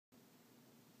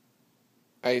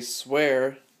I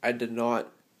swear I did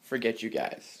not forget you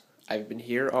guys. I've been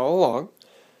here all along,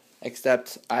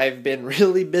 except I've been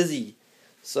really busy.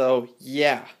 So,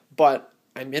 yeah, but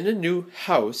I'm in a new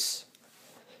house,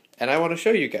 and I want to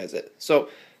show you guys it. So,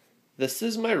 this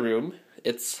is my room.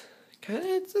 It's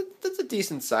it's a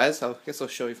decent size. I guess I'll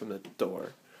show you from the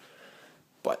door.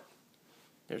 But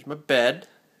there's my bed.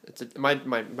 My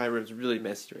room's really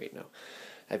messy right now.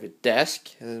 I have a desk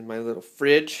and then my little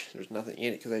fridge. There's nothing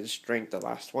in it because I just drank the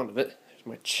last one of it. There's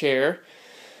my chair.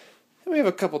 And we have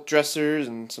a couple dressers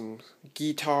and some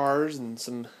guitars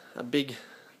and a big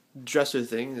dresser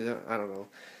thing. I don't know.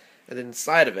 And then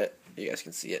inside of it, you guys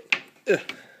can see it.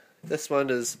 This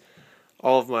one is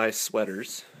all of my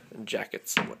sweaters and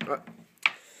jackets and whatnot.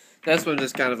 This one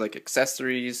is kind of like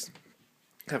accessories.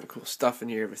 I have cool stuff in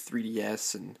here with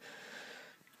 3DS and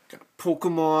got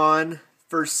Pokemon.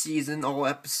 First season, all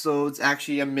episodes.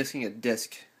 Actually, I'm missing a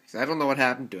disc. I don't know what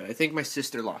happened to it. I think my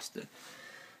sister lost it.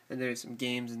 And there's some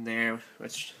games in there,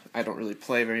 which I don't really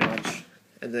play very much.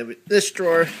 And then with this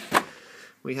drawer,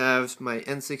 we have my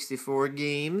N64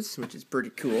 games, which is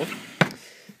pretty cool.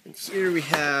 And here we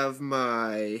have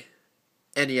my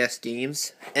NES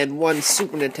games, and one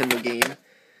Super Nintendo game,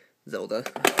 Zelda,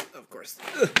 of course.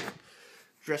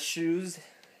 Dress shoes,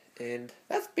 and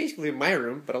that's basically my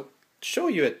room, but I'll show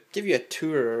you it, give you a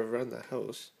tour around the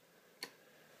house.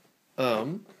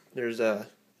 There's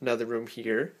another room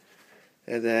here,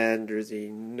 and then there's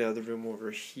another room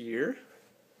over here,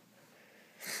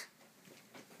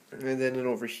 and then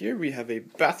over here we have a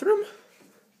bathroom.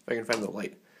 If I can find the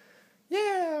light,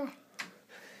 yeah.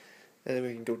 And then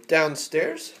we can go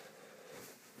downstairs,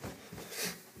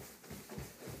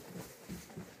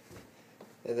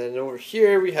 and then over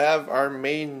here we have our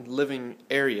main living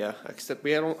area, except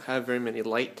we don't have very many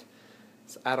lights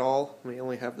at all. We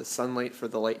only have the sunlight for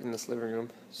the light in this living room,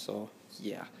 so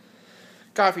yeah.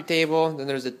 Coffee table, then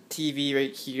there's a TV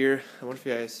right here. I wonder if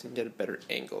you guys can get a better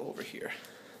angle over here.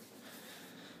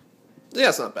 Yeah,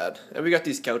 it's not bad. And we got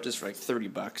these couches for like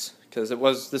 $30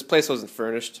 because this place wasn't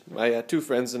furnished. My two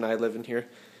friends and I live in here,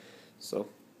 so.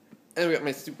 And we got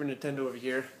my Super Nintendo over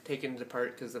here, taking it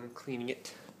apart because I'm cleaning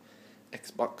it.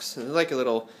 Xbox, and like a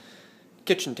little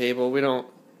kitchen table. I don't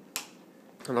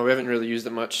know, we haven't really used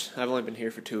it much. I've only been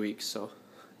here for 2 weeks, so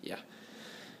yeah.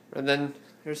 And then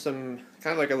there's some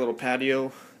kind of like a little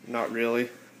patio. Not really.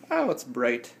 Oh, it's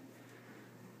bright.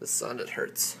 The sun, it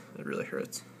hurts. It really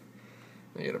hurts.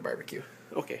 I got a barbecue.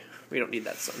 Okay, we don't need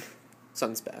that sun.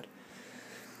 Sun's bad.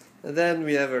 And then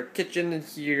we have our kitchen in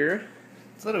here.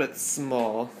 It's a little bit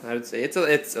small, I would say. It's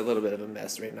a little bit of a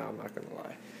mess right now, I'm not going to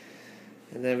lie.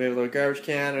 And then we have a little garbage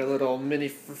can, a little mini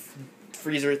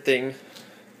freezer thing.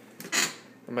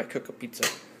 I might cook a pizza.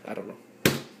 I don't know.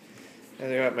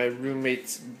 And I got my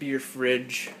roommate's beer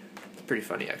fridge. It's pretty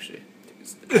funny, actually.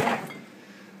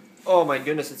 Oh my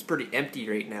goodness, it's pretty empty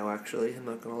right now, actually. I'm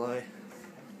not going to lie.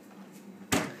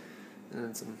 And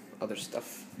then some other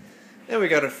stuff. And we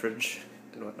got a fridge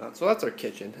and whatnot. So that's our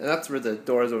kitchen. And that's where the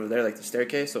door is over there, like the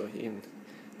staircase. So you can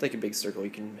take a big circle. You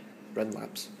can run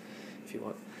laps if you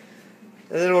want.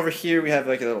 And then over here we have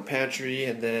like a little pantry.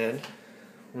 And then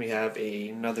we have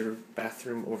another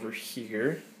bathroom over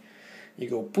here. You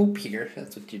go boop here.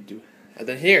 That's what you do. And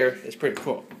then here is pretty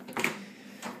cool.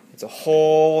 It's a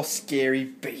whole scary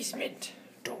basement.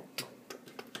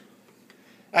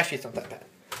 Actually, it's not that bad.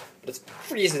 But it's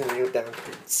freezing you down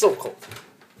here. It's so cold.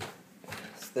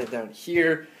 So then down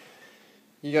here,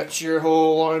 you got your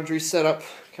whole laundry setup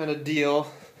kind of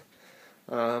deal.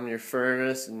 Your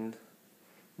furnace and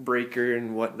breaker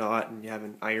and whatnot, and you have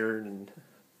an iron and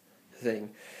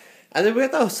thing. And then we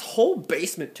have this whole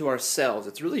basement to ourselves.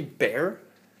 It's really bare.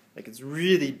 Like, it's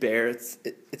really bare. It's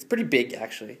pretty big,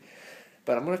 actually.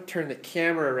 But I'm going to turn the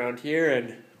camera around here,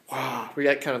 and wow, we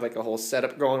got kind of like a whole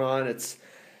setup going on. It's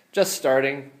just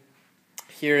starting.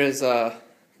 Here is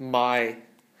my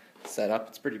setup.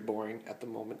 It's pretty boring at the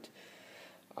moment.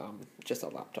 Just a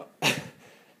laptop.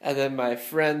 And then my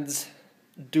friend's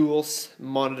dual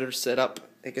monitor setup,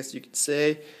 I guess you could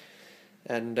say.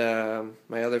 And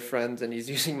my other friend, and he's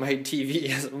using my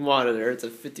TV as a monitor. It's a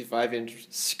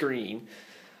 55-inch screen.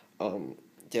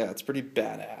 Yeah, it's pretty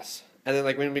badass. And then,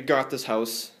 like, when we got this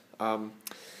house,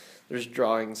 there's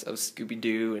drawings of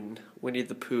Scooby-Doo and Winnie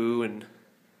the Pooh and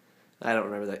I don't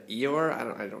remember that. Eeyore? I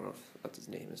don't know what his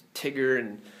name is. Tigger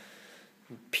and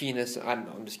Penis. I don't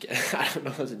know. I'm just kidding. I don't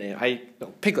know his name.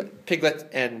 Piglet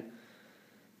and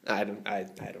I don't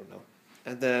know.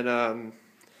 And then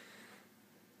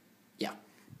yeah.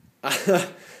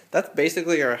 That's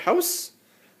basically our house.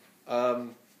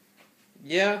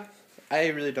 Yeah, I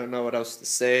really don't know what else to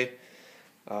say.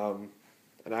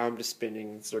 And now I'm just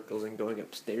spinning in circles and going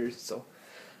upstairs. So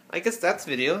I guess that's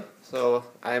video. So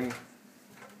I'm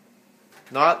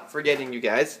not forgetting you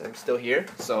guys. I'm still here.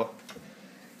 So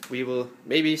we will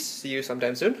maybe see you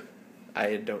sometime soon.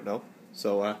 I don't know.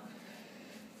 So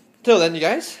till then, you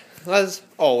guys, as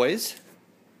always,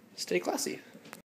 stay classy.